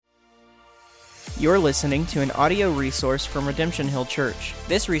You're listening to an audio resource from Redemption Hill Church.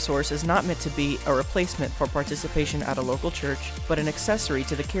 This resource is not meant to be a replacement for participation at a local church, but an accessory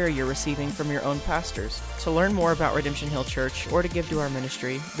to the care you're receiving from your own pastors. To learn more about Redemption Hill Church or to give to our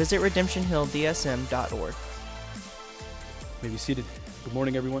ministry, visit redemptionhilldsm.org. May be seated. Good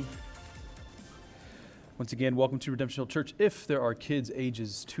morning, everyone. Once again, welcome to Redemption Hill Church. If there are kids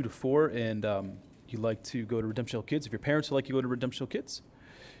ages 2 to 4 and you'd like to go to Redemption Hill Kids, if your parents would like you to go to Redemption Hill Kids,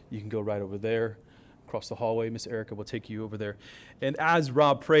 you can go right over there. Across the hallway, Miss Erica will take you over there. And as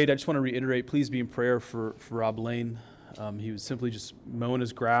Rob prayed, I just want to reiterate, please be in prayer for Rob Lane. He was simply just mowing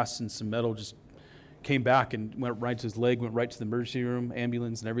his grass and some metal just came back and went right to his leg, went right to the emergency room,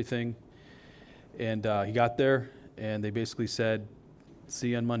 ambulance and everything. And he got there and they basically said, see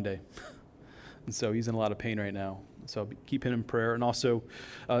you on Monday. And so he's in a lot of pain right now. So keep him in prayer. And also,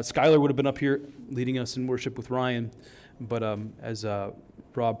 Skylar would have been up here leading us in worship with Ryan. But as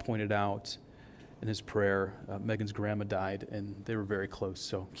Rob pointed out, in his prayer, Megan's grandma died, and they were very close.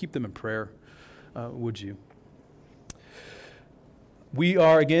 So keep them in prayer, would you? We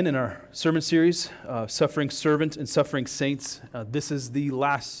are, again, in our sermon series, Suffering Servant and Suffering Saints. This is the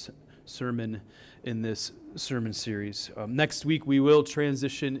last sermon in this sermon series. Next week, we will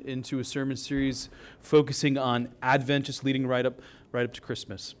transition into a sermon series focusing on Advent, just leading right up to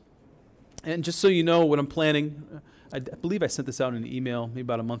Christmas. And just so you know what I'm planning, I believe I sent this out in an email maybe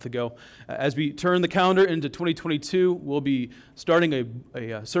about a month ago. As we turn the calendar into 2022, we'll be starting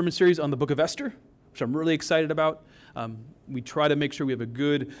a sermon series on the book of Esther, which I'm really excited about. We try to make sure we have a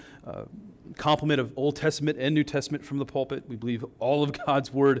good complement of Old Testament and New Testament from the pulpit. We believe all of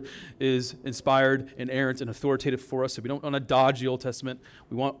God's word is inspired, inerrant, and authoritative for us. So we don't want to dodge the Old Testament.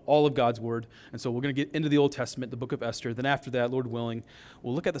 We want all of God's word. And so we're going to get into the Old Testament, the book of Esther. Then after that, Lord willing,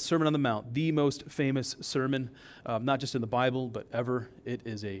 we'll look at the Sermon on the Mount, the most famous sermon, not just in the Bible, but ever. It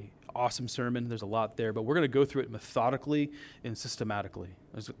is a awesome sermon. There's a lot there, but we're going to go through it methodically and systematically.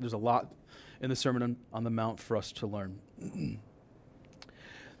 There's a lot in the Sermon on the Mount for us to learn.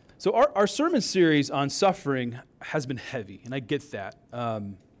 So our sermon series on suffering has been heavy, and I get that.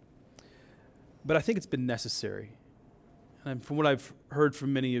 But I think it's been necessary. And from what I've heard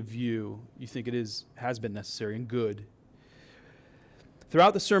from many of you, you think it has been necessary and good.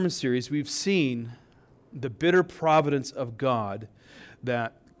 Throughout the sermon series, we've seen the bitter providence of God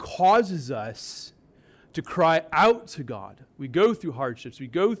that causes us to cry out to God. We go through hardships, we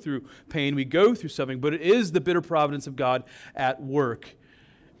go through pain, we go through suffering, but it is the bitter providence of God at work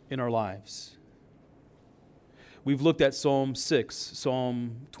in our lives. We've looked at Psalm 6,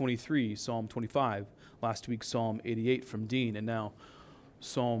 Psalm 23, Psalm 25, last week Psalm 88 from Dean, and now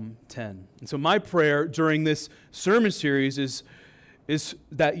Psalm 10. And so my prayer during this sermon series is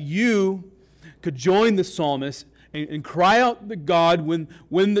that you could join the psalmist and cry out to God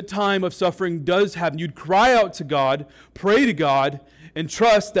when the time of suffering does happen. You'd cry out to God, pray to God, and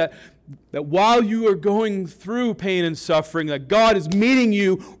trust that while you are going through pain and suffering, that God is meeting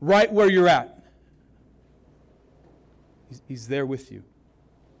you right where you're at. He's there with you.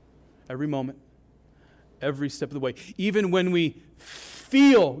 Every moment, every step of the way. Even when we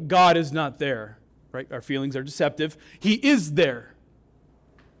feel God is not there, right? Our feelings are deceptive. He is there.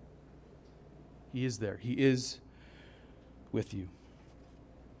 He is there. He is with you.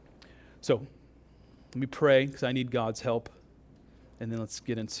 So, let me pray because I need God's help. And then let's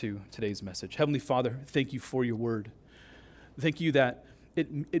get into today's message. Heavenly Father, thank you for your word. Thank you that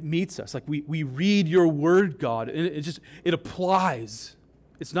it meets us. Like we read your word, God, and it applies.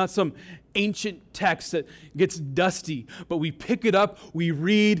 It's not some ancient text that gets dusty, but we pick it up, we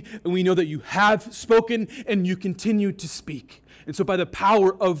read, and we know that you have spoken and you continue to speak. And so by the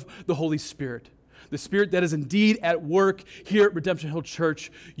power of the Holy Spirit, the Spirit that is indeed at work here at Redemption Hill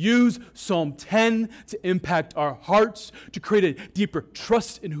Church, use Psalm 10 to impact our hearts, to create a deeper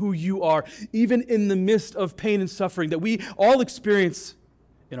trust in who you are, even in the midst of pain and suffering that we all experience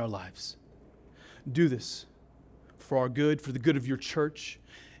in our lives. Do this for our good, for the good of your church,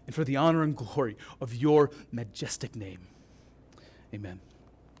 and for the honor and glory of your majestic name. Amen.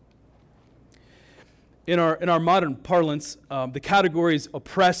 In our modern parlance, the categories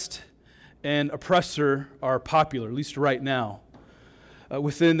oppressed and oppressor are popular, at least right now.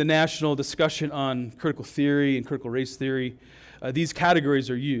 Within the national discussion on critical theory and critical race theory, these categories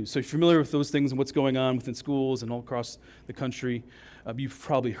are used. So if you're familiar with those things and what's going on within schools and all across the country, you've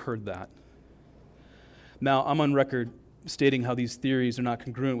probably heard that. Now, I'm on record stating how these theories are not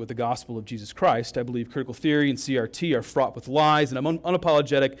congruent with the gospel of Jesus Christ. I believe critical theory and CRT are fraught with lies, and I'm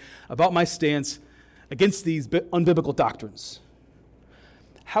unapologetic about my stance against these unbiblical doctrines.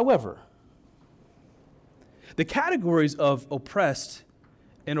 However, the categories of oppressed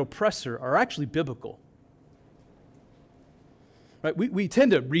and oppressor are actually biblical. Right? We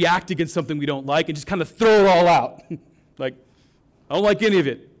tend to react against something we don't like and just kind of throw it all out. Like, I don't like any of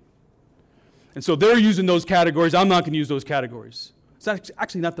it. And so they're using those categories. I'm not going to use those categories. It's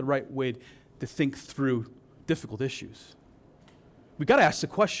actually not the right way to think through difficult issues. We've got to ask the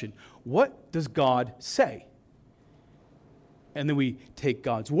question, what does God say? And then we take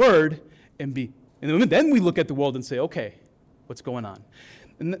God's word and then we look at the world and say, okay, what's going on?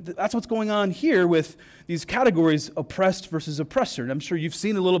 And that's what's going on here with these categories, oppressed versus oppressor. And I'm sure you've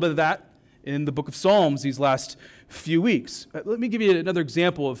seen a little bit of that in the book of Psalms these last few weeks. Let me give you another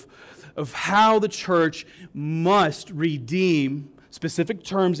example of how the church must redeem specific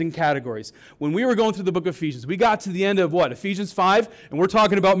terms and categories. When we were going through the book of Ephesians, we got to the end of what? Ephesians 5, and we're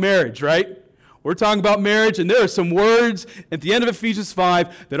talking about marriage, right? We're talking about marriage, and there are some words at the end of Ephesians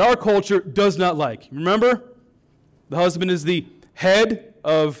 5 that our culture does not like. Remember? The husband is the head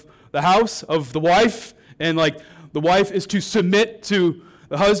of the house, of the wife, and the wife is to submit to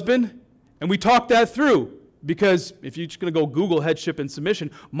the husband. And we talked that through, because if you're just going to go Google headship and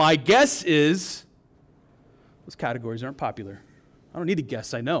submission, my guess is those categories aren't popular. I don't need to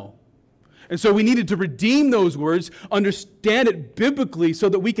guess, I know. And so we needed to redeem those words, understand it biblically so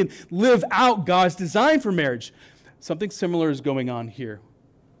that we can live out God's design for marriage. Something similar is going on here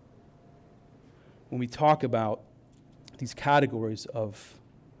when we talk about these categories of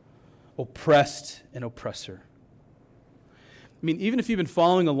oppressed and oppressor. I mean, even if you've been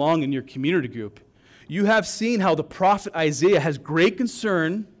following along in your community group, you have seen how the prophet Isaiah has great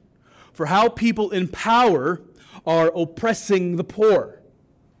concern for how people in power are oppressing the poor.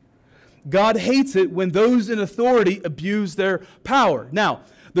 God hates it when those in authority abuse their power. Now,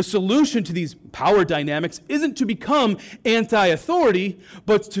 the solution to these power dynamics isn't to become anti-authority,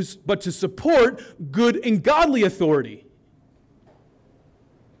 but to support good and godly authority.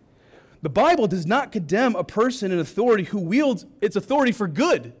 The Bible does not condemn a person in authority who wields its authority for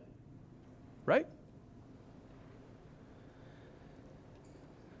good, right?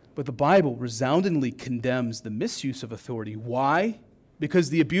 But the Bible resoundingly condemns the misuse of authority. Why? Because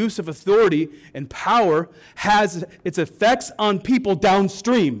the abuse of authority and power has its effects on people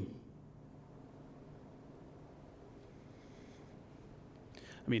downstream.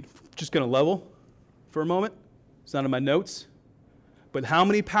 I mean, just going to level for a moment. It's not in my notes. But how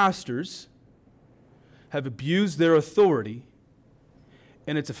many pastors have abused their authority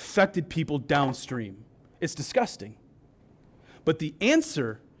and it's affected people downstream? It's disgusting. But the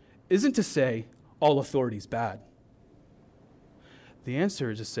answer isn't to say all authority is bad. The answer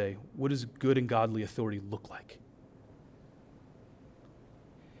is to say, what does good and godly authority look like?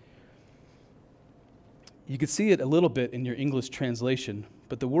 You can see it a little bit in your English translation,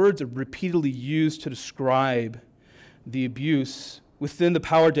 but the words are repeatedly used to describe the abuse within the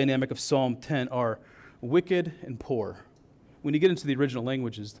power dynamic of Psalm 10 are wicked and poor. When you get into the original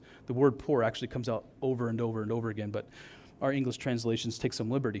languages, the word poor actually comes out over and over and over again, but our English translations take some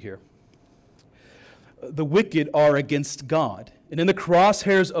liberty here. The wicked are against God, and in the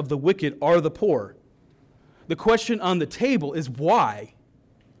crosshairs of the wicked are the poor. The question on the table is why?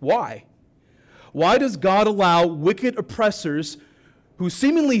 Why? Why does God allow wicked oppressors who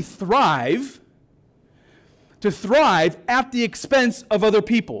seemingly thrive to thrive at the expense of other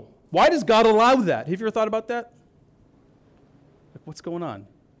people? Why does God allow that? Have you ever thought about that? Like, what's going on?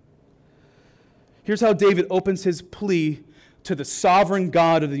 Here's how David opens his plea to the sovereign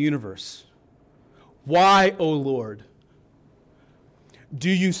God of the universe. Why, O Lord, do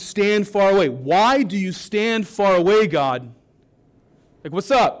you stand far away? Why do you stand far away, God? Like,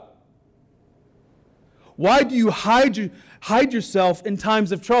 what's up? Why do you hide yourself in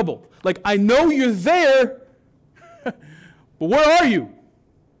times of trouble? Like, I know you're there, but where are you?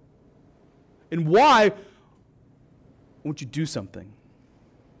 And why won't you do something?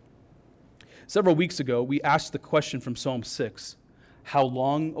 Several weeks ago, we asked the question from Psalm 6, how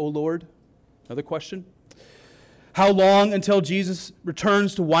long, O Lord? Another question. How long until Jesus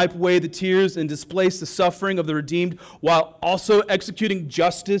returns to wipe away the tears and displace the suffering of the redeemed while also executing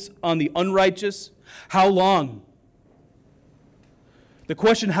justice on the unrighteous? How long? The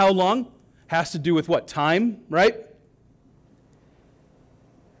question, how long, has to do with what? Time, right?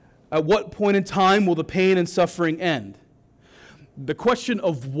 At what point in time will the pain and suffering end? The question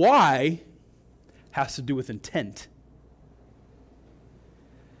of why has to do with intent.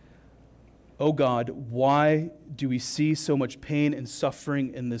 Oh God, why do we see so much pain and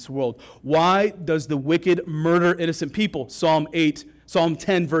suffering in this world? Why does the wicked murder innocent people? Psalm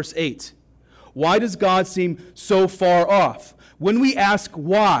 10, verse 8. Why does God seem so far off? When we ask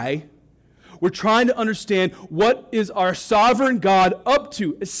why, We're trying to understand what is our sovereign God up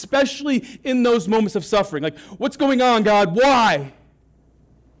to, especially in those moments of suffering. Like, what's going on, God? Why?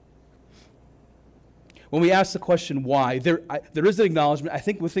 When we ask the question why, there is an acknowledgement, I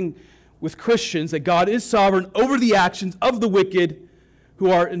think, with Christians that God is sovereign over the actions of the wicked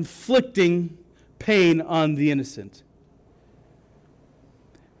who are inflicting pain on the innocent.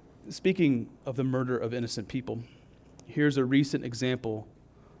 Speaking of the murder of innocent people, here's a recent example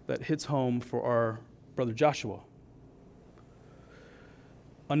that hits home for our brother Joshua.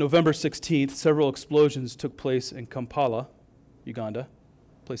 On November 16th, several explosions took place in Kampala, Uganda,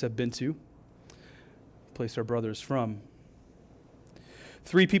 a place I've been to, a place our brother is from.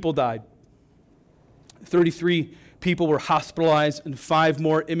 3 people died. 33 people were hospitalized, and 5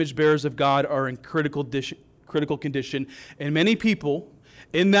 more image bearers of God are in critical condition. And many people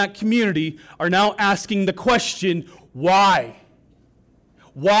in that community are now asking the question, why?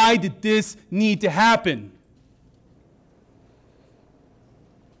 Why did this need to happen?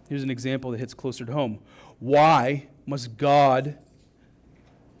 Here's an example that hits closer to home. Why must we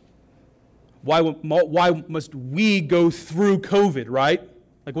go through COVID, right?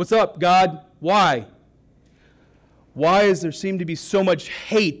 Like, what's up, God? Why? Why does there seem to be so much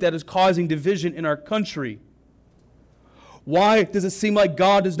hate that is causing division in our country? Why does it seem like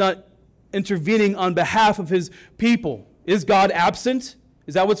God is not intervening on behalf of his people? Is God absent?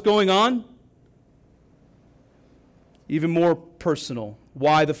 Is that what's going on? Even more personal.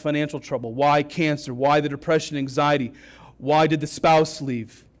 Why the financial trouble? Why cancer? Why the depression, anxiety? Why did the spouse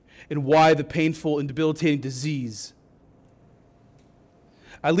leave? And why the painful and debilitating disease?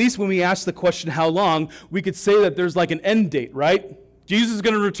 At least when we ask the question, how long, we could say that there's like an end date, right? Jesus is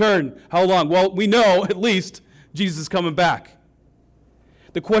going to return. How long? Well, we know at least Jesus is coming back.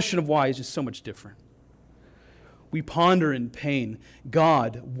 The question of why is just so much different. We ponder in pain,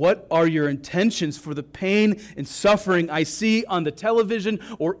 God, what are your intentions for the pain and suffering I see on the television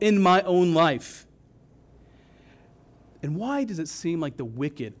or in my own life? And why does it seem like the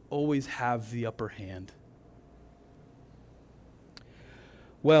wicked always have the upper hand?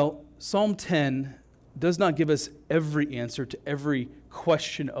 Well, Psalm 10 does not give us every answer to every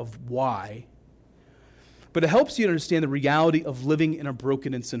question of why, but it helps you to understand the reality of living in a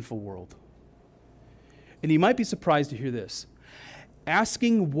broken and sinful world. And you might be surprised to hear this.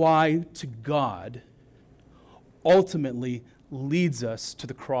 Asking why to God ultimately leads us to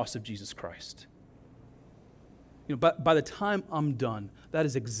the cross of Jesus Christ. You know, by the time I'm done, that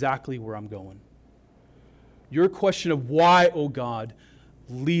is exactly where I'm going. Your question of why, oh God,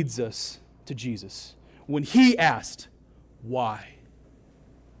 leads us to Jesus. When he asked, why?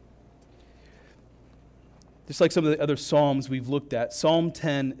 Just like some of the other Psalms we've looked at, Psalm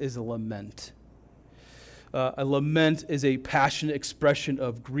 10 is a lament. A lament is a passionate expression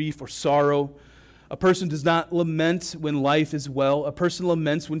of grief or sorrow. A person does not lament when life is well. A person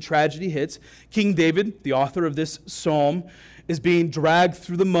laments when tragedy hits. King David, the author of this psalm, is being dragged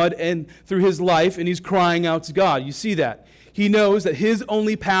through the mud and through his life, and he's crying out to God. You see that. He knows that his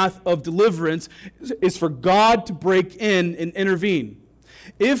only path of deliverance is for God to break in and intervene.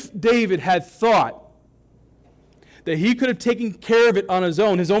 If David had thought that he could have taken care of it on his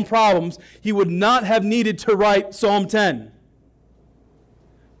own problems, he would not have needed to write Psalm 10.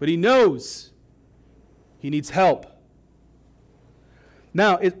 But he knows he needs help.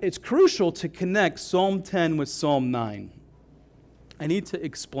 Now, it's crucial to connect Psalm 10 with Psalm 9. I need to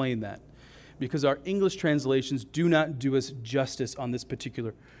explain that because our English translations do not do us justice on this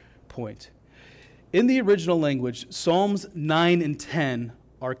particular point. In the original language, Psalms 9 and 10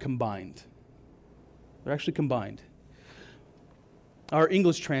 are combined. They're actually combined. Our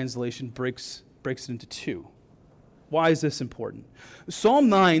English translation breaks it into 2. Why is this important? Psalm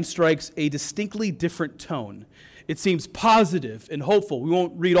 9 strikes a distinctly different tone. It seems positive and hopeful. We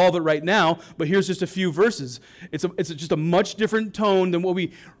won't read all of it right now, but here's just a few verses. It's just a much different tone than what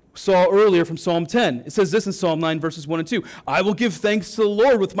we saw earlier from Psalm 10. It says this in Psalm 9, verses 1 and 2. I will give thanks to the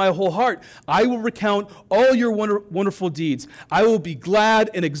Lord with my whole heart. I will recount all your wonderful deeds. I will be glad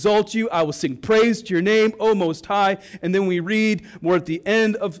and exalt you. I will sing praise to your name, O Most High. And then we read more at the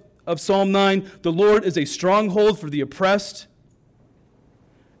end of Psalm 9, the Lord is a stronghold for the oppressed,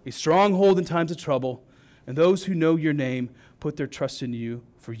 a stronghold in times of trouble, and those who know your name put their trust in you.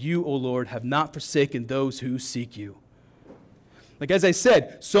 For you, O Lord, have not forsaken those who seek you. Like as I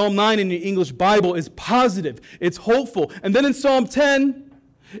said, Psalm 9 in the English Bible is positive. It's hopeful. And then in Psalm 10,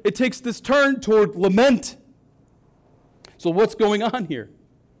 it takes this turn toward lament. So what's going on here?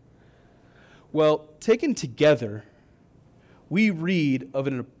 Well, taken together, we read of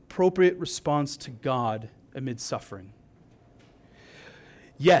an appropriate response to God amid suffering.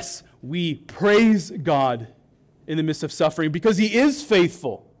 Yes, we praise God in the midst of suffering because He is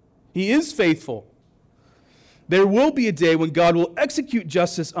faithful. He is faithful. There will be a day when God will execute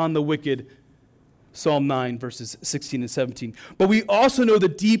justice on the wicked. Psalm 9, verses 16 and 17. But we also know the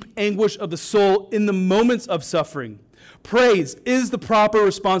deep anguish of the soul in the moments of suffering. Praise is the proper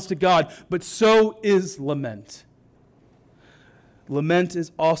response to God, but so is lament. Lament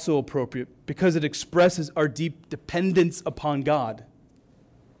is also appropriate because it expresses our deep dependence upon God.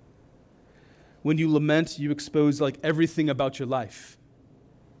 When you lament, you expose everything about your life.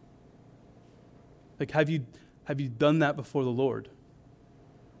 Have you done that before the Lord?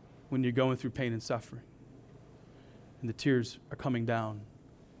 When you're going through pain and suffering, and the tears are coming down,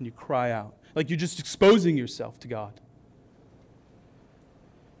 and you cry out, you're just exposing yourself to God.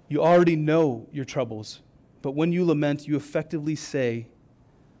 You already know your troubles, but when you lament, you effectively say,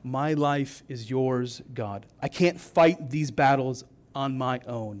 my life is yours, God. I can't fight these battles on my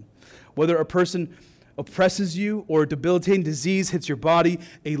own. Whether a person oppresses you or a debilitating disease hits your body,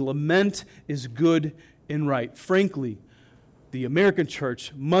 a lament is good and right. Frankly, the American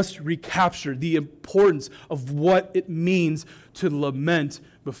church must recapture the importance of what it means to lament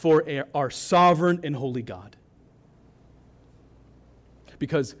before our sovereign and holy God.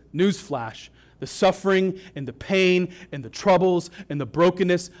 Because, newsflash, the suffering and the pain and the troubles and the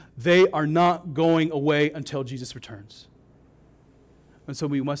brokenness, they are not going away until Jesus returns. And so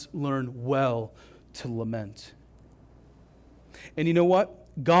we must learn well to lament. And you know what?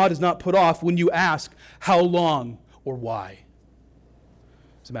 God is not put off when you ask how long or why.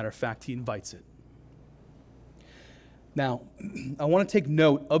 As a matter of fact, He invites it. Now, I want to take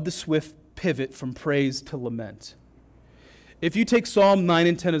note of the swift pivot from praise to lament. If you take Psalm 9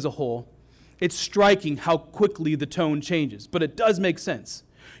 and 10 as a whole, it's striking how quickly the tone changes, but it does make sense.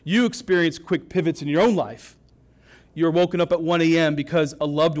 You experience quick pivots in your own life. You were woken up at 1 a.m. because a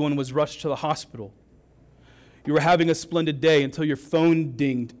loved one was rushed to the hospital. You were having a splendid day until your phone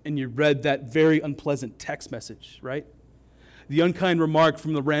dinged and you read that very unpleasant text message, right? The unkind remark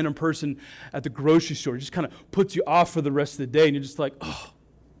from the random person at the grocery store just kind of puts you off for the rest of the day, and you're just like, oh,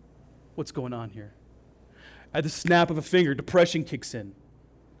 what's going on here? At the snap of a finger, depression kicks in.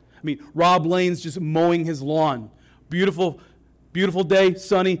 Rob Lane's just mowing his lawn. Beautiful, beautiful day,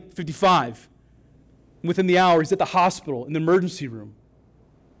 sunny, 55. Within the hour, he's at the hospital in the emergency room.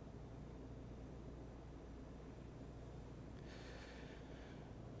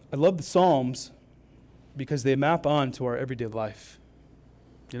 I love the Psalms because they map on to our everyday life.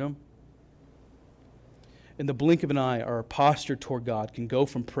 In the blink of an eye, our posture toward God can go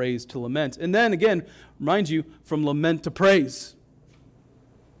from praise to lament. And then again, remind you, from lament to praise.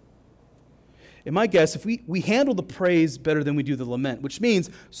 And my guess, if we handle the praise better than we do the lament, which means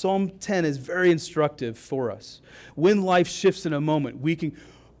Psalm 10 is very instructive for us. When life shifts in a moment, we can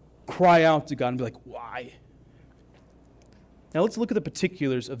cry out to God and be like, why? Now let's look at the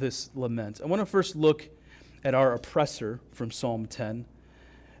particulars of this lament. I want to first look at our oppressor from Psalm 10,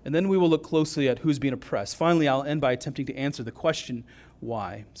 and then we will look closely at who's being oppressed. Finally, I'll end by attempting to answer the question,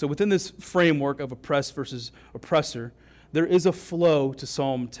 why? So within this framework of oppressed versus oppressor, there is a flow to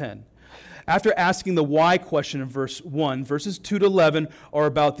Psalm 10. After asking the why question in verse 1, verses 2 to 11 are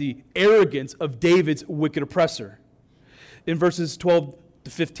about the arrogance of David's wicked oppressor. In verses 12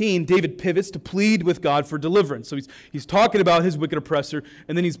 to 15, David pivots to plead with God for deliverance. So he's talking about his wicked oppressor,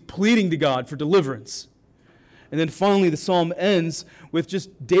 and then he's pleading to God for deliverance. And then finally, the psalm ends with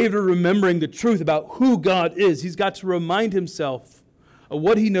just David remembering the truth about who God is. He's got to remind himself of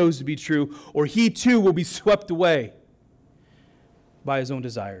what he knows to be true, or he too will be swept away by his own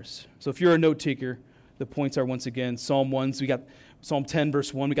desires. So if you're a note taker, the points are once again Psalm 1. So we got Psalm 10,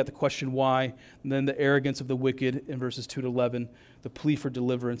 verse 1, we got the question why, and then the arrogance of the wicked in verses 2 to 11, the plea for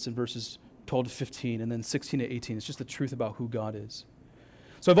deliverance in verses 12 to 15, and then 16 to 18. It's just the truth about who God is.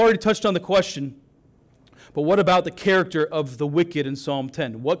 So I've already touched on the question, but what about the character of the wicked in Psalm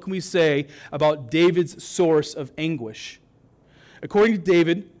 10? What can we say about David's source of anguish? According to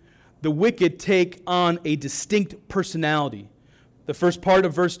David, the wicked take on a distinct personality. The first part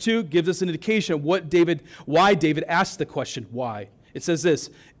of verse 2 gives us an indication of why David asked the question, why? It says this,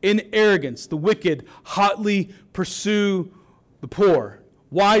 in arrogance, the wicked hotly pursue the poor.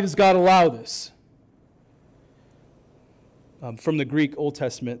 Why does God allow this? From the Greek Old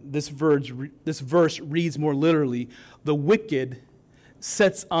Testament, this verse reads more literally, the wicked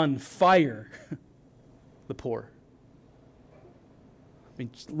sets on fire the poor.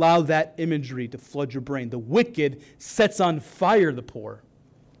 Just allow that imagery to flood your brain. The wicked sets on fire the poor.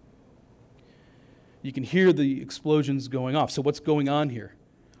 You can hear the explosions going off. So what's going on here?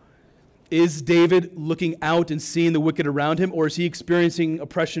 Is David looking out and seeing the wicked around him, or is he experiencing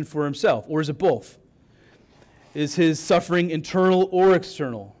oppression for himself, or is it both? Is his suffering internal or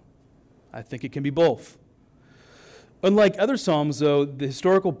external? I think it can be both. Unlike other Psalms, though, the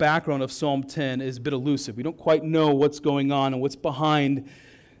historical background of Psalm 10 is a bit elusive. We don't quite know what's going on and what's behind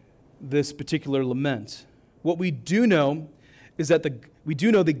this particular lament. What we do know is that we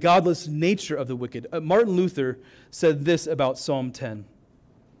do know the godless nature of the wicked. Martin Luther said this about Psalm 10.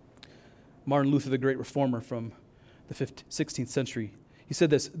 Martin Luther, the great reformer from the 16th century, he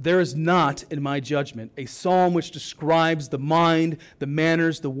said this: "There is not, in my judgment, a psalm which describes the mind, the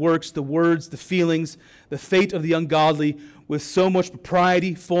manners, the works, the words, the feelings, the fate of the ungodly with so much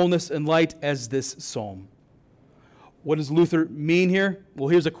propriety, fullness, and light as this psalm." What does Luther mean here? Well,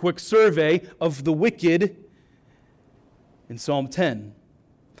 here's a quick survey of the wicked in Psalm 10.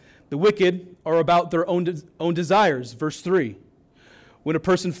 The wicked are about their own desires, verse 3. When a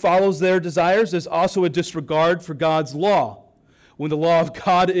person follows their desires, there's also a disregard for God's law. When the law of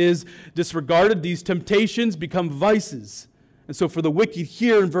God is disregarded, these temptations become vices. And so for the wicked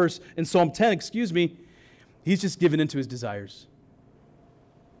here in Psalm 10, he's just given into his desires.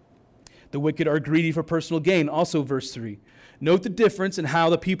 The wicked are greedy for personal gain, also verse 3. Note the difference in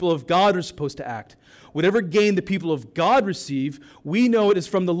how the people of God are supposed to act. Whatever gain the people of God receive, we know it is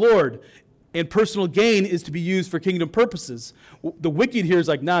from the Lord. And personal gain is to be used for kingdom purposes. The wicked here is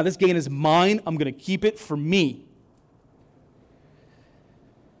like, nah, this gain is mine. I'm going to keep it for me.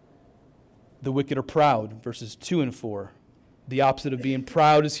 The wicked are proud, verses 2 and 4. The opposite of being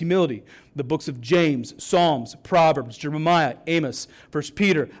proud is humility. The books of James, Psalms, Proverbs, Jeremiah, Amos, 1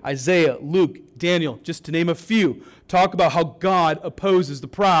 Peter, Isaiah, Luke, Daniel, just to name a few, talk about how God opposes the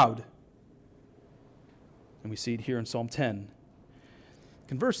proud. And we see it here in Psalm 10.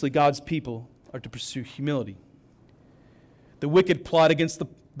 Conversely, God's people are to pursue humility. The wicked plot against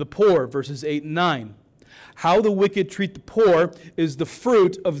the poor, verses 8 and 9. How the wicked treat the poor is the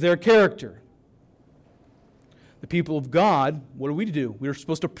fruit of their character. The people of God, what are we to do? We are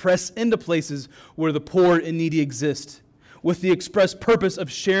supposed to press into places where the poor and needy exist, with the express purpose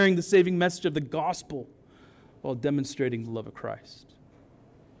of sharing the saving message of the gospel while demonstrating the love of Christ.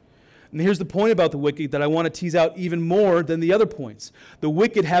 And here's the point about the wicked that I want to tease out even more than the other points. The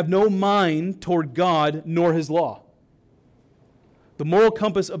wicked have no mind toward God nor his law. The moral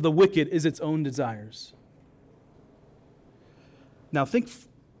compass of the wicked is its own desires. Now think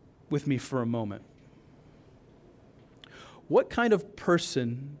with me for a moment. What kind of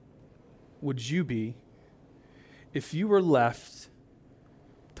person would you be if you were left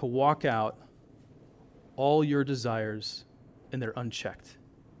to walk out all your desires and they're unchecked?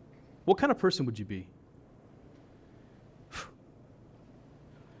 What kind of person would you be?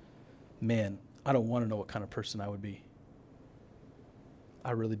 Man, I don't want to know what kind of person I would be.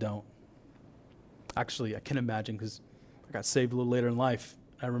 I really don't. Actually, I can imagine because I got saved a little later in life.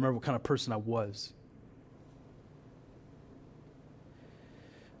 I remember what kind of person I was.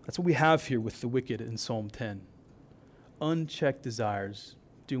 That's what we have here with the wicked in Psalm 10. Unchecked desires,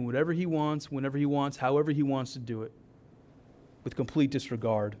 doing whatever he wants, whenever he wants, however he wants to do it, with complete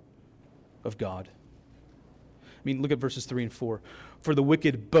disregard of God. Look at verses 3 and 4. For the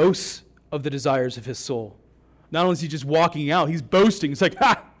wicked boasts of the desires of his soul. Not only is he just walking out, he's boasting. It's like,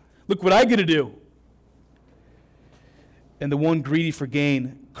 ha, look what I get to do. And the one greedy for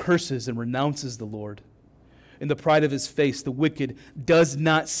gain curses and renounces the Lord. In the pride of his face, the wicked does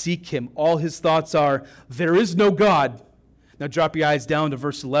not seek him. All his thoughts are, there is no God. Now drop your eyes down to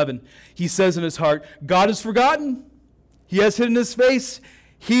verse 11. He says in his heart, God is forgotten. He has hidden his face.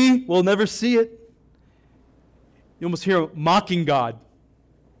 He will never see it. You almost hear him mocking God.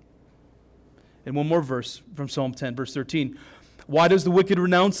 And one more verse from Psalm 10, verse 13. Why does the wicked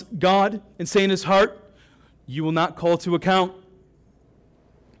renounce God and say in his heart, you will not call to account?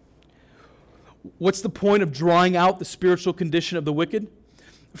 What's the point of drawing out the spiritual condition of the wicked?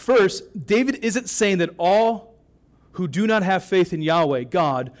 First, David isn't saying that all who do not have faith in Yahweh,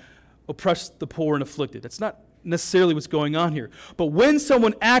 God, oppress the poor and afflicted. That's not necessarily what's going on here. But when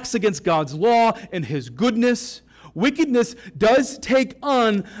someone acts against God's law and his goodness, wickedness does take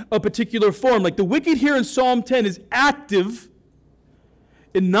on a particular form. Like the wicked here in Psalm 10 is active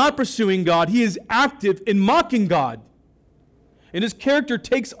in not pursuing God. He is active in mocking God. And his character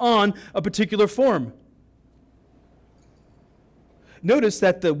takes on a particular form. Notice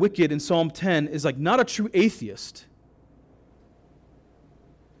that the wicked in Psalm 10 is like not a true atheist.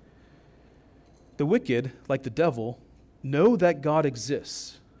 The wicked, like the devil, know that God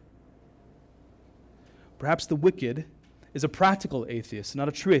exists. Perhaps the wicked is a practical atheist, not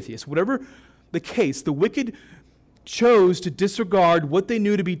a true atheist. Whatever the case, the wicked chose to disregard what they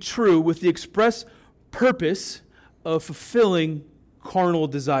knew to be true with the express purpose of fulfilling carnal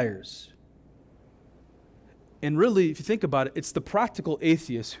desires. And really, if you think about it, it's the practical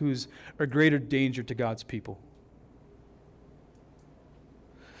atheist who's a greater danger to God's people.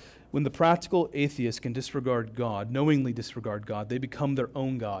 When the practical atheist can disregard God, knowingly disregard God, they become their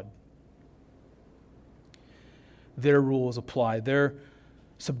own God. Their rules apply. Their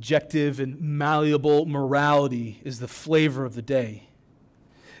subjective and malleable morality is the flavor of the day.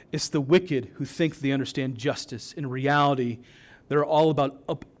 It's the wicked who think they understand justice. In reality, they're all about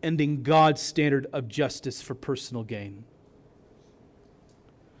upending God's standard of justice for personal gain.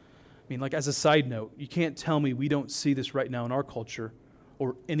 I mean, like as a side note, you can't tell me we don't see this right now in our culture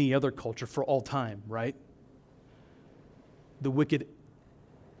or any other culture for all time, right? The wicked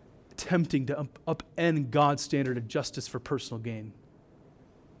attempting to upend God's standard of justice for personal gain.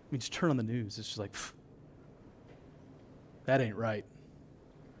 I mean, just turn on the news. It's just like, that ain't right.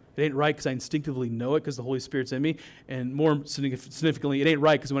 It ain't right because I instinctively know it because the Holy Spirit's in me. And more significantly, it ain't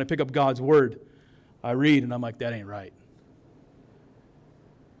right because when I pick up God's word, I read and I'm like, that ain't right.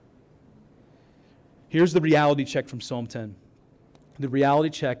 Here's the reality check from Psalm 10. The reality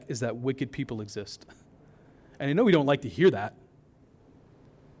check is that wicked people exist. And I know we don't like to hear that.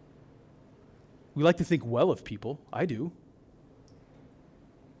 We like to think well of people. I do.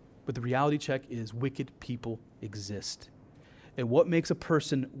 But the reality check is wicked people exist. And what makes a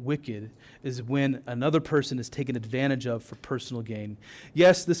person wicked is when another person is taken advantage of for personal gain.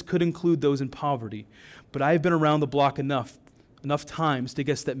 Yes, this could include those in poverty, but I've been around the block enough times to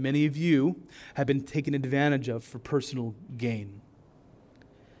guess that many of you have been taken advantage of for personal gain.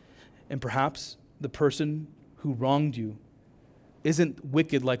 And perhaps the person who wronged you isn't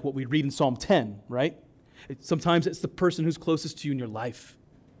wicked like what we read in Psalm 10, right? Sometimes it's the person who's closest to you in your life.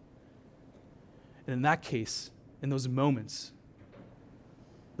 And in that case, in those moments,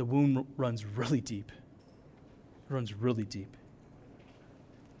 the wound runs really deep. It runs really deep.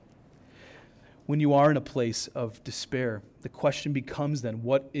 When you are in a place of despair, the question becomes then,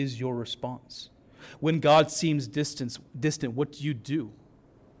 what is your response? When God seems distant, what do?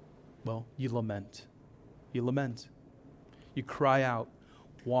 Well, you lament. You lament. You cry out,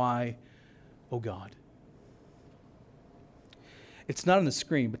 why, oh God? It's not on the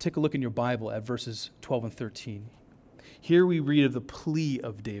screen, but take a look in your Bible at verses 12 and 13. Here we read of the plea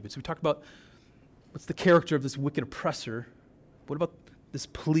of David. So we talked about what's the character of this wicked oppressor. What about this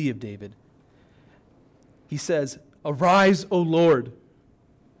plea of David? He says, arise, O Lord.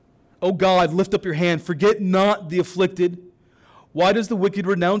 O God, lift up your hand. Forget not the afflicted. Why does the wicked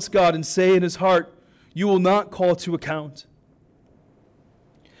renounce God and say in his heart, you will not call to account?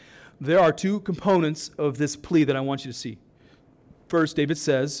 There are two components of this plea that I want you to see. First, David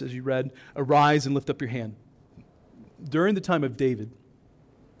says, as you read, arise and lift up your hand. During the time of David,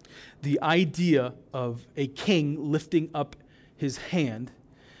 the idea of a king lifting up his hand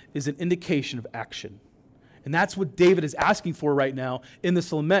is an indication of action. And that's what David is asking for right now in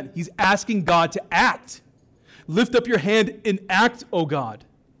this lament. He's asking God to act. Lift up your hand and act, O God.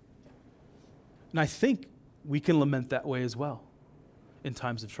 And I think we can lament that way as well in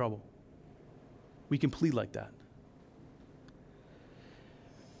times of trouble. We can plead like that.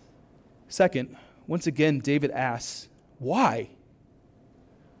 Second, once again, David asks, why?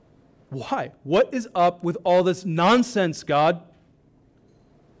 Why? What is up with all this nonsense, God?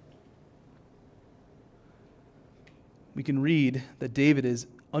 We can read that David is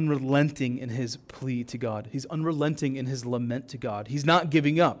unrelenting in his plea to God. He's unrelenting in his lament to God. He's not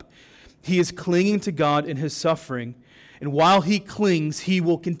giving up. He is clinging to God in his suffering. And while he clings, he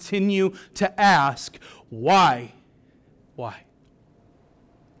will continue to ask, why? Why?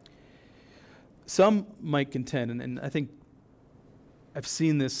 Some might contend, and I think I've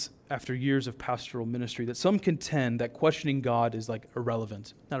seen this after years of pastoral ministry, that some contend that questioning God is like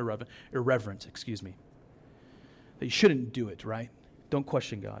irreverent. That you shouldn't do it, right? Don't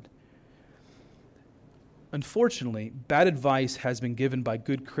question God. Unfortunately, bad advice has been given by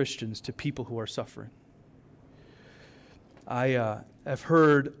good Christians to people who are suffering. I have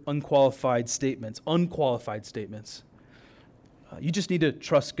heard unqualified statements. You just need to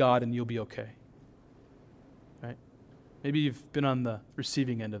trust God and you'll be okay. Right? Maybe you've been on the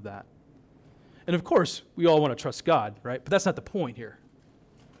receiving end of that. And of course, we all want to trust God, right? But that's not the point here.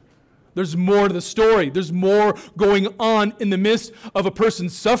 There's more to the story. There's more going on in the midst of a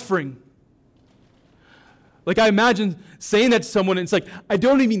person's suffering. Like I imagine saying that to someone and it's like, I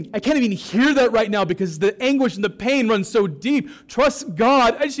can't even hear that right now because the anguish and the pain runs so deep. Trust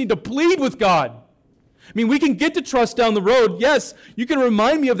God. I just need to plead with God. I mean, we can get to trust down the road. Yes, you can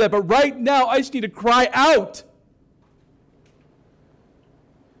remind me of that, but right now I just need to cry out.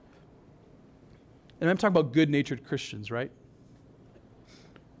 And I'm talking about good-natured Christians, right?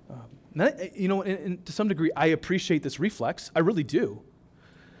 And to some degree, I appreciate this reflex. I really do.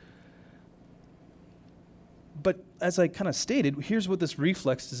 But as I kind of stated, here's what this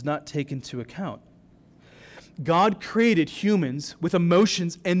reflex does not take into account. God created humans with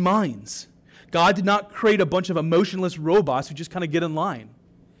emotions and minds. God did not create a bunch of emotionless robots who just kind of get in line.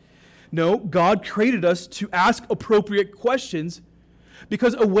 No, God created us to ask appropriate questions,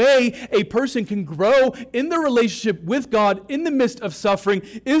 because a way a person can grow in their relationship with God in the midst of suffering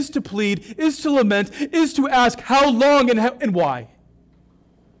is to plead, is to lament, is to ask how long and why.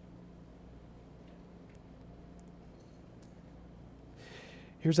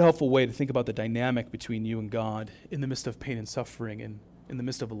 Here's a helpful way to think about the dynamic between you and God in the midst of pain and suffering and in the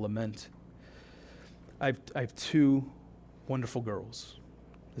midst of a lament. I have two wonderful girls,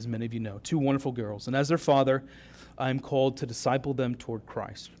 as many of you know, two wonderful girls. And as their father, I'm called to disciple them toward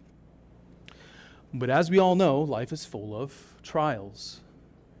Christ. But as we all know, life is full of trials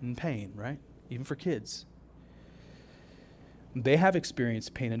and pain, right? Even for kids. They have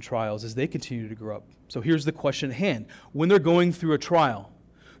experienced pain and trials as they continue to grow up. So here's the question at hand. When they're going through a trial,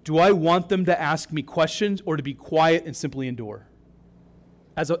 do I want them to ask me questions or to be quiet and simply endure?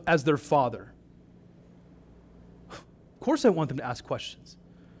 As their father. Of course I want them to ask questions.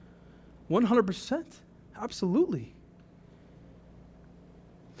 100%. Absolutely.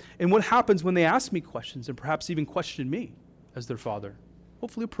 And what happens when they ask me questions and perhaps even question me as their father?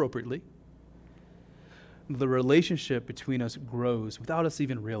 Hopefully appropriately. The relationship between us grows without us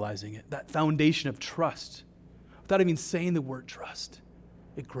even realizing it. That foundation of trust, without even saying the word trust,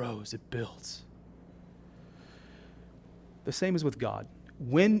 it grows, it builds. The same is with God.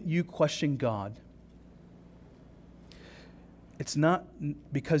 When you question God, it's not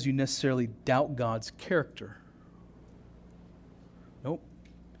because you necessarily doubt God's character. Nope.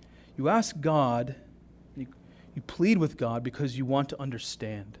 You ask God, you plead with God because you want to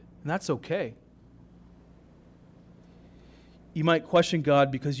understand. And that's okay. You might question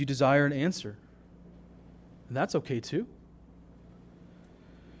God because you desire an answer. And that's okay too.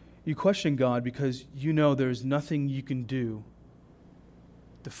 You question God because you know there's nothing you can do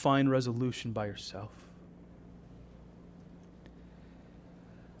to find resolution by yourself.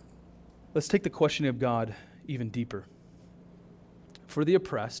 Let's take the questioning of God even deeper. For the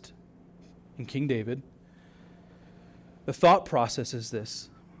oppressed, in King David, the thought process is this.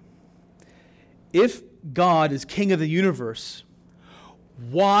 If God is king of the universe,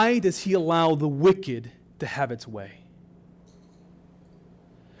 why does he allow the wicked to have its way?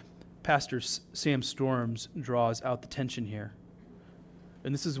 Pastor Sam Storms draws out the tension here.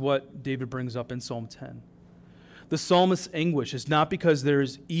 And this is what David brings up in Psalm 10. The psalmist's anguish is not because there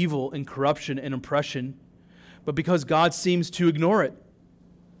is evil and corruption and oppression, but because God seems to ignore it.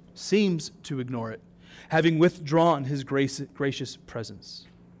 Seems to ignore it, having withdrawn his gracious presence.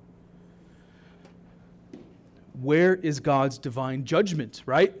 Where is God's divine judgment,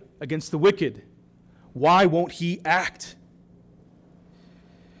 right? Against the wicked? Why won't he act?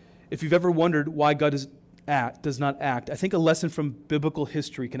 If you've ever wondered why God does not act, I think a lesson from biblical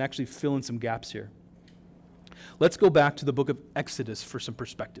history can actually fill in some gaps here. Let's go back to the book of Exodus for some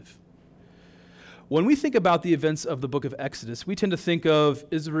perspective. When we think about the events of the book of Exodus, we tend to think of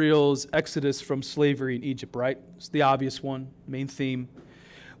Israel's exodus from slavery in Egypt, right? It's the obvious one, main theme.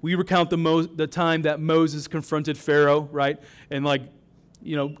 We recount the time that Moses confronted Pharaoh, right? And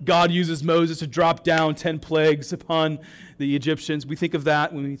God uses Moses to drop down 10 plagues upon the Egyptians. We think of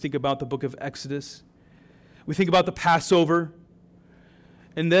that when we think about the book of Exodus. We think about the Passover.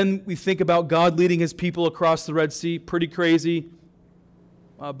 And then we think about God leading his people across the Red Sea. Pretty crazy.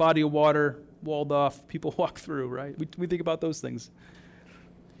 Body of water, walled off, people walk through, right? We think about those things.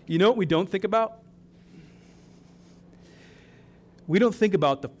 You know what we don't think about? We don't think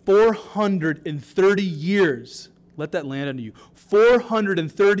about the 430 years. Let that land on you.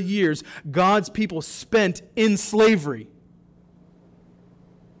 430 years God's people spent in slavery.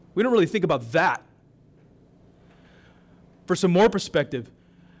 We don't really think about that. For some more perspective,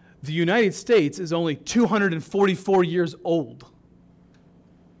 the United States is only 244 years old.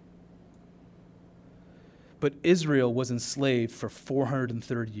 But Israel was enslaved for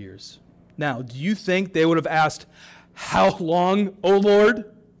 430 years. Now, do you think they would have asked, "How long, O Lord?"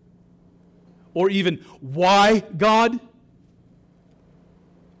 Or even, "Why, God?"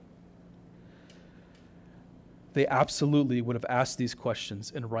 They absolutely would have asked these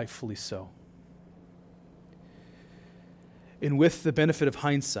questions, and rightfully so. And with the benefit of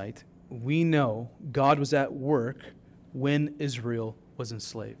hindsight, we know God was at work when Israel was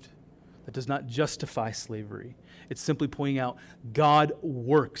enslaved. That does not justify slavery. It's simply pointing out God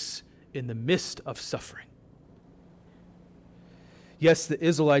works in the midst of suffering. Yes, the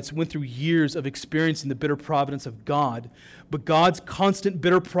Israelites went through years of experiencing the bitter providence of God, but God's constant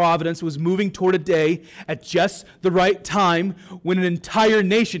bitter providence was moving toward a day at just the right time when an entire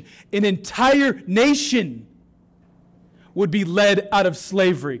nation would be led out of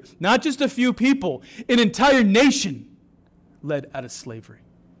slavery. Not just a few people, an entire nation led out of slavery.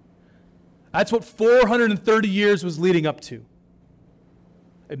 That's what 430 years was leading up to.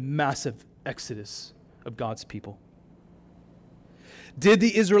 A massive exodus of God's people. Did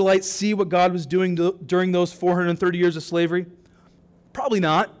the Israelites see what God was doing during those 430 years of slavery? Probably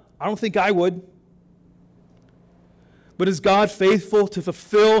not. I don't think I would. But is God faithful to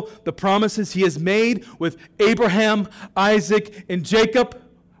fulfill the promises he has made with Abraham, Isaac, and Jacob?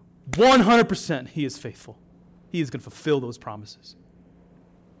 100% he is faithful. He is going to fulfill those promises.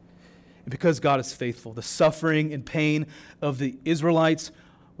 And because God is faithful, the suffering and pain of the Israelites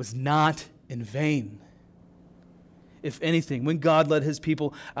was not in vain. If anything, when God led his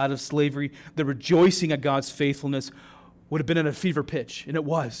people out of slavery, the rejoicing at God's faithfulness would have been at a fever pitch, and it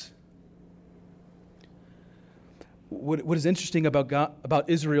was. What is interesting about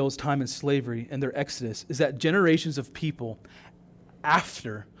Israel's time in slavery and their exodus is that generations of people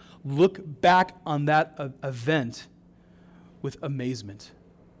after look back on that event with amazement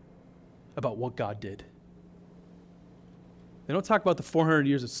about what God did. They don't talk about the 400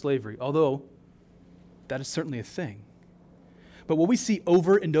 years of slavery, although that is certainly a thing. But what we see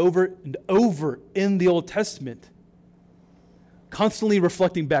over and over and over in the Old Testament, constantly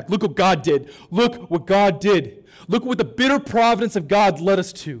reflecting back, look what God did. Look what God did. Look what the bitter providence of God led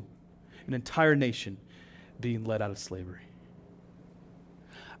us to. An entire nation being led out of slavery.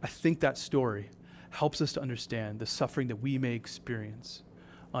 I think that story helps us to understand the suffering that we may experience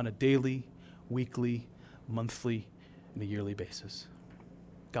on a daily, weekly, monthly, and a yearly basis.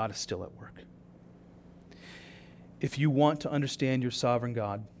 God is still at work. If you want to understand your sovereign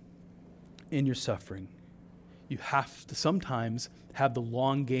God in your suffering, you have to sometimes have the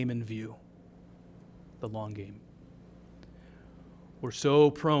long game in view. The long game. We're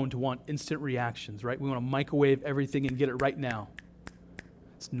so prone to want instant reactions, right? We want to microwave everything and get it right now.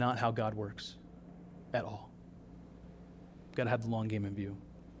 It's not how God works at all. You've got to have the long game in view.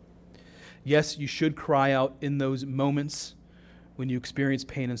 Yes, you should cry out in those moments when you experience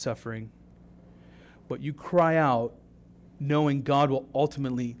pain and suffering, but you cry out knowing God will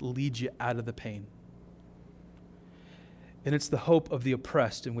ultimately lead you out of the pain. And it's the hope of the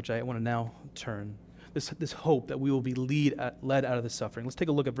oppressed in which I want to now turn. This hope that we will be led out of the suffering. Let's take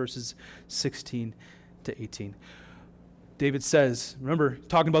a look at verses 16 to 18. David says, remember,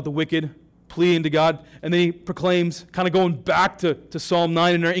 talking about the wicked, pleading to God, and then he proclaims, kind of going back to Psalm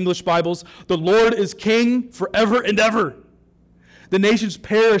 9 in our English Bibles, the Lord is king forever and ever. The nations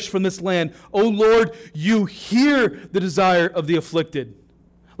perish from this land. O Lord, you hear the desire of the afflicted.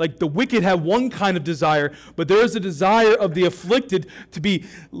 Like the wicked have one kind of desire, but there is a desire of the afflicted to be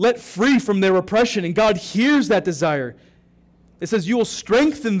let free from their oppression, and God hears that desire. It says, you will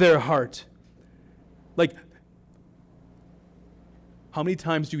strengthen their heart. Like, how many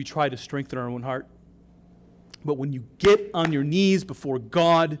times do we try to strengthen our own heart? But when you get on your knees before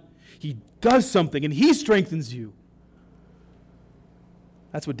God, he does something, and he strengthens you.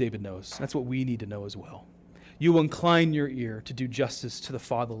 That's what David knows. That's what we need to know as well. You will incline your ear to do justice to the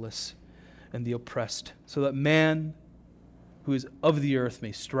fatherless and the oppressed, so that man who is of the earth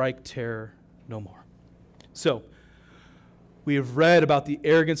may strike terror no more. So, we have read about the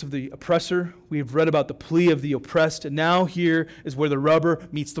arrogance of the oppressor. We have read about the plea of the oppressed. And now here is where the rubber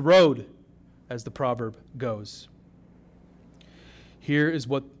meets the road, as the proverb goes. Here is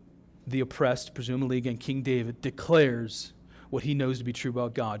what the oppressed, presumably again King David, declares what he knows to be true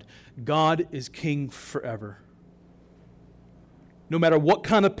about God. God is king forever. No matter what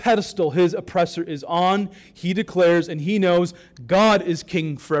kind of pedestal his oppressor is on, he declares and he knows God is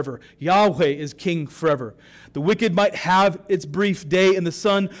king forever. Yahweh is king forever. The wicked might have its brief day in the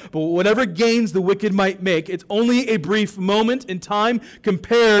sun, but whatever gains the wicked might make, it's only a brief moment in time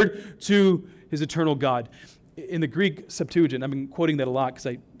compared to his eternal God. In the Greek Septuagint, I've been quoting that a lot because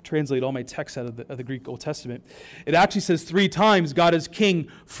I translate all my texts out of the Greek Old Testament. It actually says 3 times God is king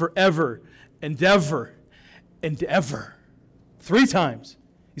forever and ever and ever. 3 times.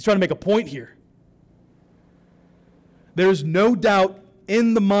 He's trying to make a point here. There's no doubt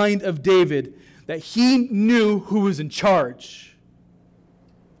in the mind of David that he knew who was in charge.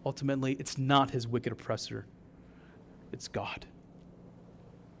 Ultimately, it's not his wicked oppressor. It's God.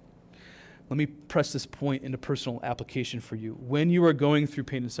 Let me press this point into personal application for you. When you are going through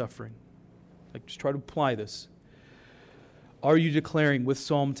pain and suffering, just try to apply this. Are you declaring with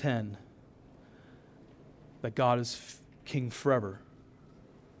Psalm 10 that God is king forever?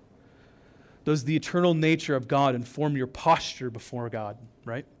 Does the eternal nature of God inform your posture before God,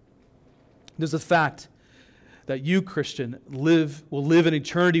 right? Does the fact that you, Christian, will live in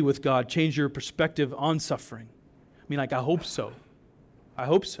eternity with God change your perspective on suffering? I mean, I hope so. I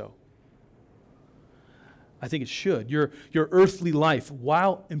hope so. I think it should. Your earthly life,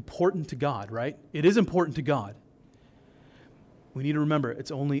 while important to God, right? It is important to God. We need to remember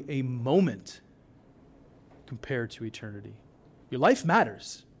it's only a moment compared to eternity. Your life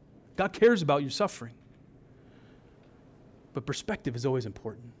matters. God cares about your suffering. But perspective is always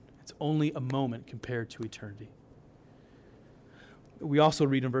important. It's only a moment compared to eternity. We also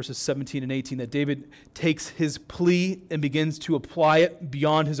read in verses 17 and 18 that David takes his plea and begins to apply it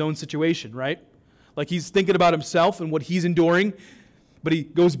beyond his own situation, right? Like he's thinking about himself and what he's enduring, but he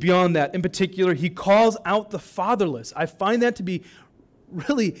goes beyond that. In particular, he calls out the fatherless. I find that to be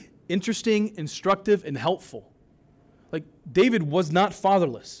really interesting, instructive, and helpful. Like David was not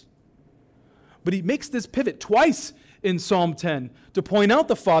fatherless, but he makes this pivot twice in Psalm 10 to point out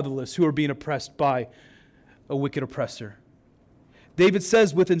the fatherless who are being oppressed by a wicked oppressor. David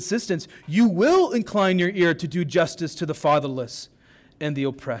says with insistence, you will incline your ear to do justice to the fatherless and the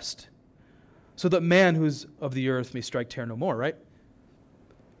oppressed, so that man who's of the earth may strike terror no more, right?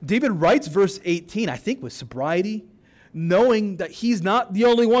 David writes verse 18, I think with sobriety, knowing that he's not the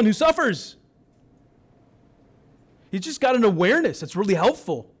only one who suffers. He's just got an awareness that's really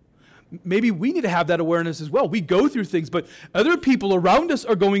helpful. Maybe we need to have that awareness as well. We go through things, but other people around us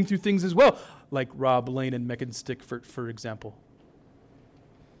are going through things as well, like Rob Lane and Megan Stickford, for example.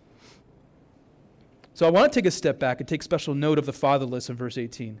 So I want to take a step back and take special note of the fatherless in verse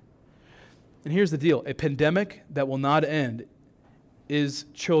 18. And here's the deal. A pandemic that will not end is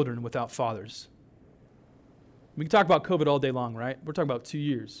children without fathers. We can talk about COVID all day long, right? We're talking about 2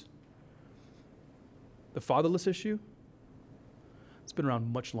 years. The fatherless issue, it's been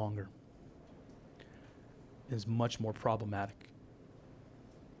around much longer. It is much more problematic.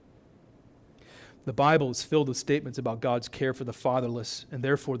 The Bible is filled with statements about God's care for the fatherless, and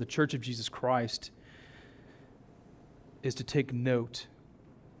therefore the Church of Jesus Christ is to take note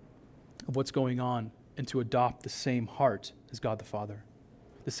of what's going on and to adopt the same heart as God the Father,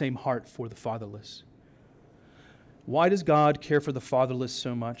 the same heart for the fatherless. Why does God care for the fatherless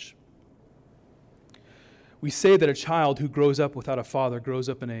so much? We say that a child who grows up without a father grows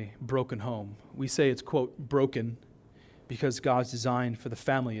up in a broken home. We say it's, quote, broken because God's design for the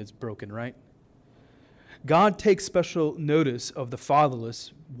family is broken, right? God takes special notice of the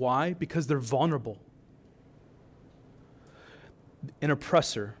fatherless. Why? Because they're vulnerable. An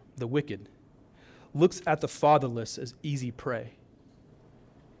oppressor, the wicked, looks at the fatherless as easy prey.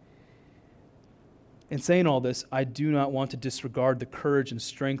 In saying all this, I do not want to disregard the courage and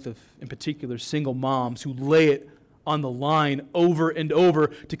strength of, in particular, single moms who lay it on the line over and over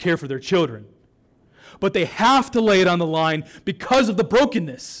to care for their children. But they have to lay it on the line because of the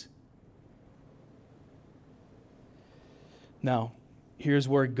brokenness. Now, here's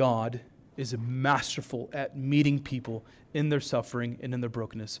where God is masterful at meeting people in their suffering and in their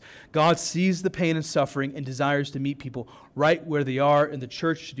brokenness. God sees the pain and suffering and desires to meet people right where they are, and the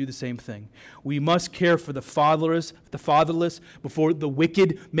church should do the same thing. We must care for the fatherless before the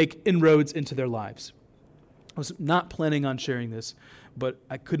wicked make inroads into their lives. I was not planning on sharing this, but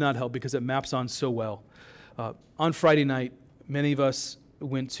I could not help because it maps on so well. On Friday night, many of us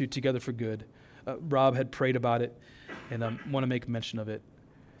went to Together for Good. Rob had prayed about it, and I want to make mention of it.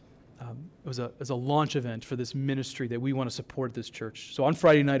 It was a launch event for this ministry that we want to support at this church. So on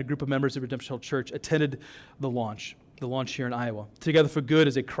Friday night, a group of members of Redemption Hill Church attended the launch here in Iowa. Together for Good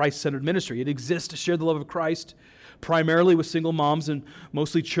is a Christ-centered ministry. It exists to share the love of Christ, primarily with single moms and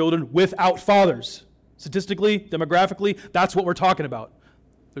mostly children without fathers. Statistically, demographically, that's what we're talking about.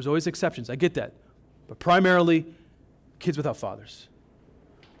 There's always exceptions. I get that. But primarily, kids without fathers.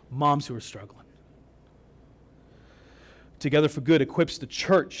 Moms who are struggling. Together for Good equips the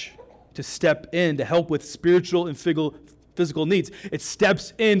church to step in to help with spiritual and physical needs. It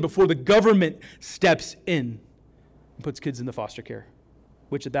steps in before the government steps in and puts kids into foster care,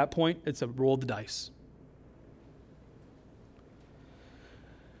 which at that point, it's a roll of the dice.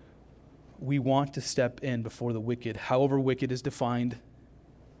 We want to step in before the wicked, however wicked is defined,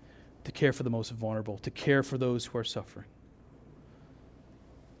 to care for the most vulnerable, to care for those who are suffering.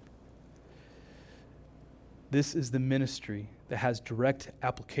 This is the ministry that has direct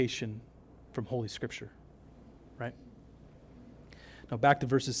application from Holy Scripture, right? Now back to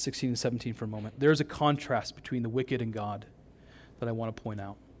verses 16 and 17 for a moment. There's a contrast between the wicked and God that I want to point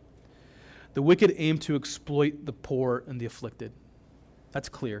out. The wicked aim to exploit the poor and the afflicted. That's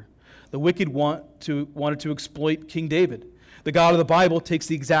clear. The wicked wanted to exploit King David. The God of the Bible takes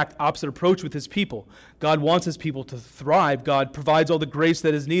the exact opposite approach with his people. God wants his people to thrive. God provides all the grace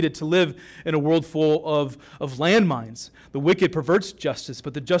that is needed to live in a world full of landmines. The wicked perverts justice,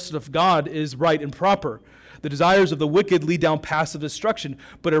 but the justice of God is right and proper. The desires of the wicked lead down paths of destruction,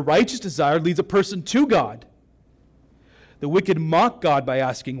 but a righteous desire leads a person to God. The wicked mock God by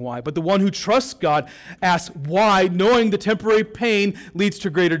asking why, but the one who trusts God asks why, knowing the temporary pain leads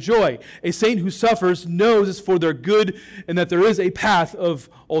to greater joy. A saint who suffers knows it's for their good and that there is a path of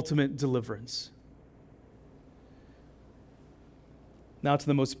ultimate deliverance. Now to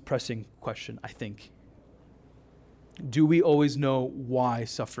the most pressing question, I think. Do we always know why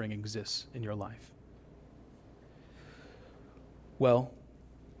suffering exists in your life? Well,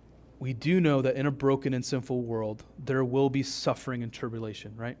 we do know that in a broken and sinful world, there will be suffering and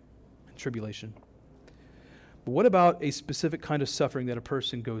tribulation, right? And tribulation. But what about a specific kind of suffering that a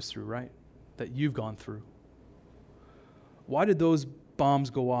person goes through, right? That you've gone through? Why did those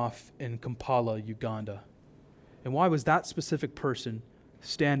bombs go off in Kampala, Uganda? And why was that specific person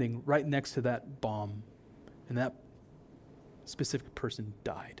standing right next to that bomb and that specific person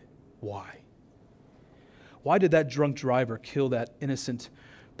died? Why? Why did that drunk driver kill that innocent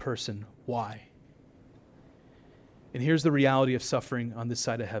person? Why? And here's the reality of suffering on this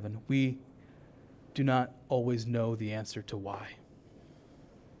side of heaven. We do not always know the answer to why.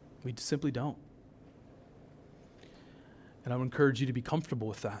 We simply don't. And I would encourage you to be comfortable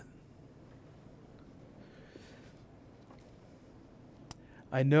with that.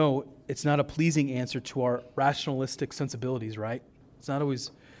 I know it's not a pleasing answer to our rationalistic sensibilities, right? It's not always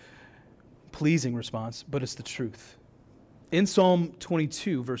a pleasing response, but it's the truth. In Psalm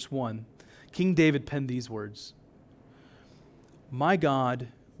 22, verse 1, King David penned these words, my God,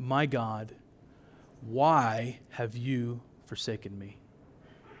 why have you forsaken me?"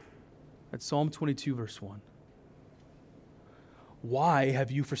 That's Psalm 22, verse 1. Why have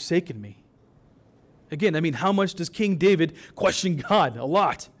you forsaken me? Again, how much does King David question God? A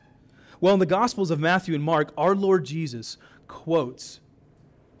lot. Well, in the Gospels of Matthew and Mark, our Lord Jesus quotes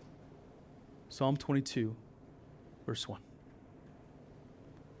Psalm 22, verse 1.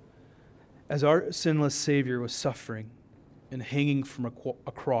 As our sinless Savior was suffering and hanging from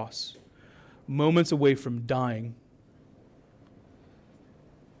a cross, moments away from dying,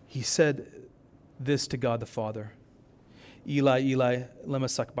 he said this to God the Father, Eli, Eli, lema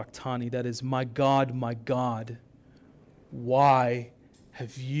sabachthani, that is, my God, why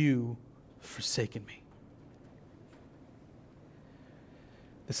have you forsaken me?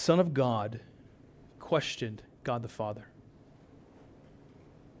 The Son of God questioned God the Father.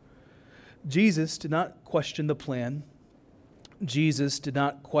 Jesus did not question the plan. Jesus did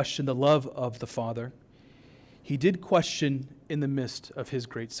not question the love of the Father. He did question in the midst of his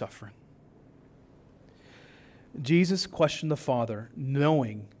great suffering. Jesus questioned the Father,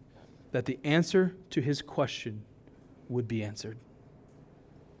 knowing that the answer to his question would be answered.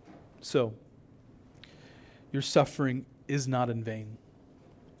 So, your suffering is not in vain.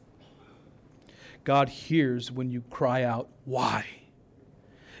 God hears when you cry out, "Why?"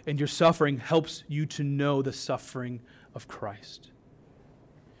 And your suffering helps you to know the suffering of Christ.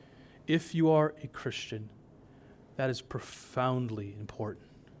 If you are a Christian, that is profoundly important.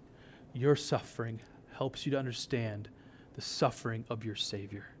 Your suffering helps you to understand the suffering of your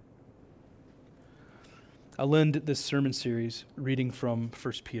Savior. I'll end this sermon series reading from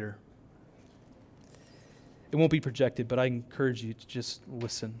 1 Peter. It won't be projected, but I encourage you to just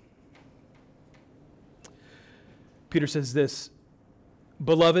listen. Peter says this,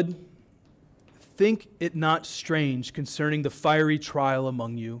 "Beloved, think it not strange concerning the fiery trial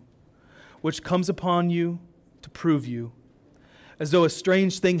among you, which comes upon you to prove you, as though a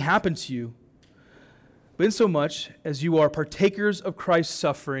strange thing happened to you. But insomuch as you are partakers of Christ's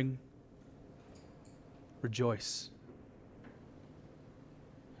suffering, rejoice."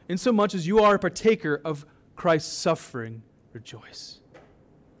 Insomuch as you are a partaker of Christ's suffering, rejoice.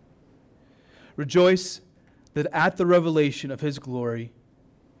 Rejoice that at the revelation of his glory,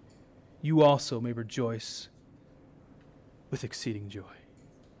 you also may rejoice with exceeding joy.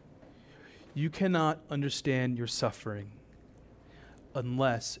 You cannot understand your suffering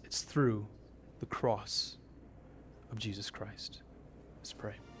unless it's through the cross of Jesus Christ. Let's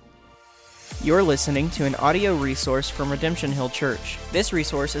pray. You're listening to an audio resource from Redemption Hill Church. This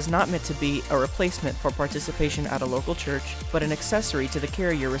resource is not meant to be a replacement for participation at a local church, but an accessory to the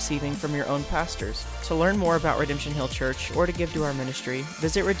care you're receiving from your own pastors. To learn more about Redemption Hill Church or to give to our ministry,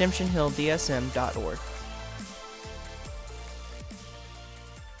 visit redemptionhilldsm.org.